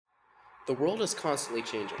The world is constantly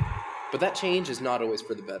changing, but that change is not always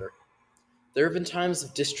for the better. There have been times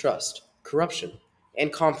of distrust, corruption,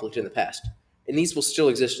 and conflict in the past, and these will still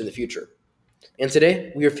exist in the future. And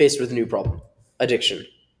today, we are faced with a new problem: addiction.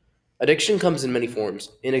 Addiction comes in many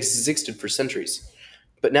forms and has existed for centuries,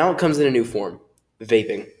 but now it comes in a new form: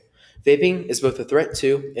 vaping. Vaping is both a threat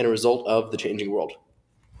to and a result of the changing world.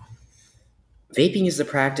 Vaping is the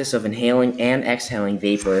practice of inhaling and exhaling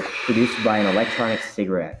vapor produced by an electronic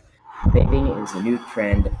cigarette. Vaping is a new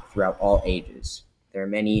trend throughout all ages. There are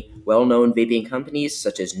many well-known vaping companies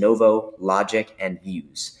such as Novo, Logic, and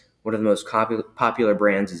Vuse. One of the most popular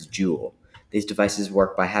brands is Juul. These devices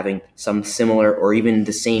work by having some similar or even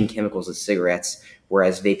the same chemicals as cigarettes,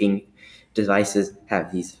 whereas vaping devices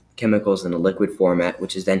have these chemicals in a liquid format,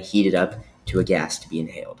 which is then heated up to a gas to be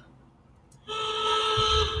inhaled.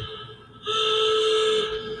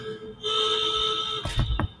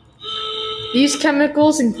 These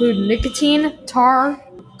chemicals include nicotine, tar,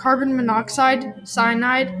 carbon monoxide,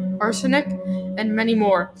 cyanide, arsenic, and many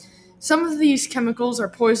more. Some of these chemicals are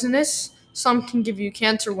poisonous, some can give you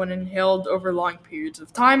cancer when inhaled over long periods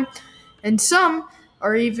of time, and some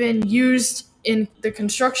are even used in the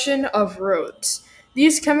construction of roads.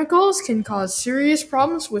 These chemicals can cause serious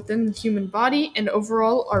problems within the human body and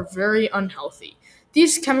overall are very unhealthy.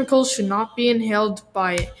 These chemicals should not be inhaled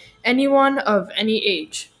by anyone of any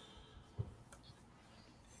age.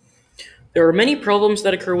 There are many problems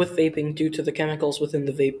that occur with vaping due to the chemicals within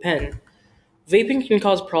the vape pen. Vaping can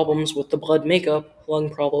cause problems with the blood makeup, lung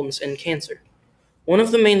problems, and cancer. One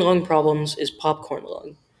of the main lung problems is popcorn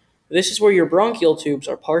lung. This is where your bronchial tubes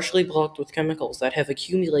are partially blocked with chemicals that have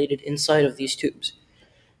accumulated inside of these tubes.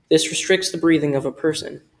 This restricts the breathing of a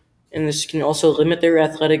person, and this can also limit their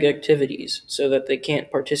athletic activities so that they can't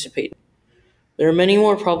participate. There are many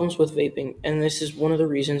more problems with vaping, and this is one of the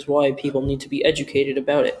reasons why people need to be educated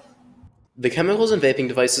about it. The chemicals in vaping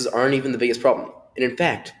devices aren't even the biggest problem, and in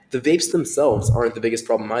fact, the vapes themselves aren't the biggest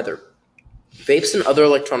problem either. Vapes and other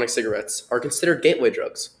electronic cigarettes are considered gateway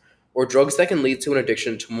drugs, or drugs that can lead to an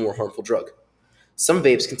addiction to a more harmful drug. Some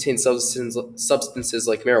vapes contain substances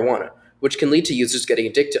like marijuana, which can lead to users getting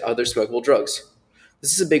addicted to other smokable drugs.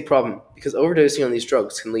 This is a big problem because overdosing on these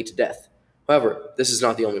drugs can lead to death. However, this is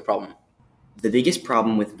not the only problem. The biggest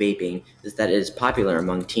problem with vaping is that it is popular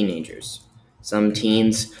among teenagers. Some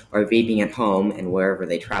teens are vaping at home and wherever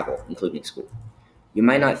they travel, including school. You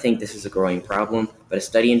might not think this is a growing problem, but a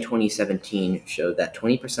study in 2017 showed that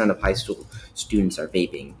 20% of high school students are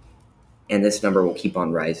vaping, and this number will keep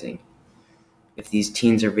on rising. If these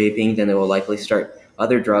teens are vaping, then they will likely start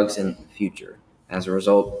other drugs in the future. As a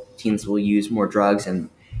result, teens will use more drugs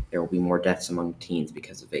and there will be more deaths among teens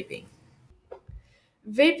because of vaping.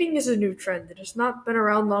 Vaping is a new trend that has not been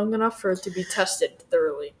around long enough for it to be tested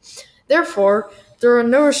thoroughly. Therefore, there are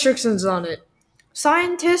no restrictions on it.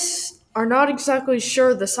 Scientists are not exactly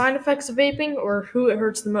sure the side effects of vaping or who it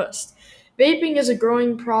hurts the most. Vaping is a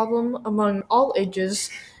growing problem among all ages,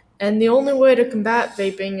 and the only way to combat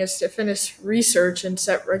vaping is to finish research and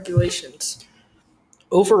set regulations.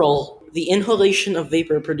 Overall, the inhalation of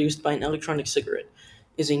vapor produced by an electronic cigarette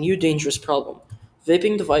is a new dangerous problem.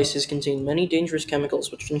 Vaping devices contain many dangerous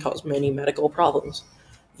chemicals which can cause many medical problems.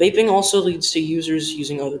 Vaping also leads to users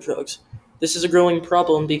using other drugs. This is a growing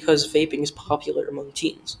problem because vaping is popular among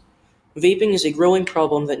teens. Vaping is a growing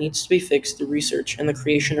problem that needs to be fixed through research and the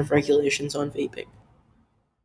creation of regulations on vaping.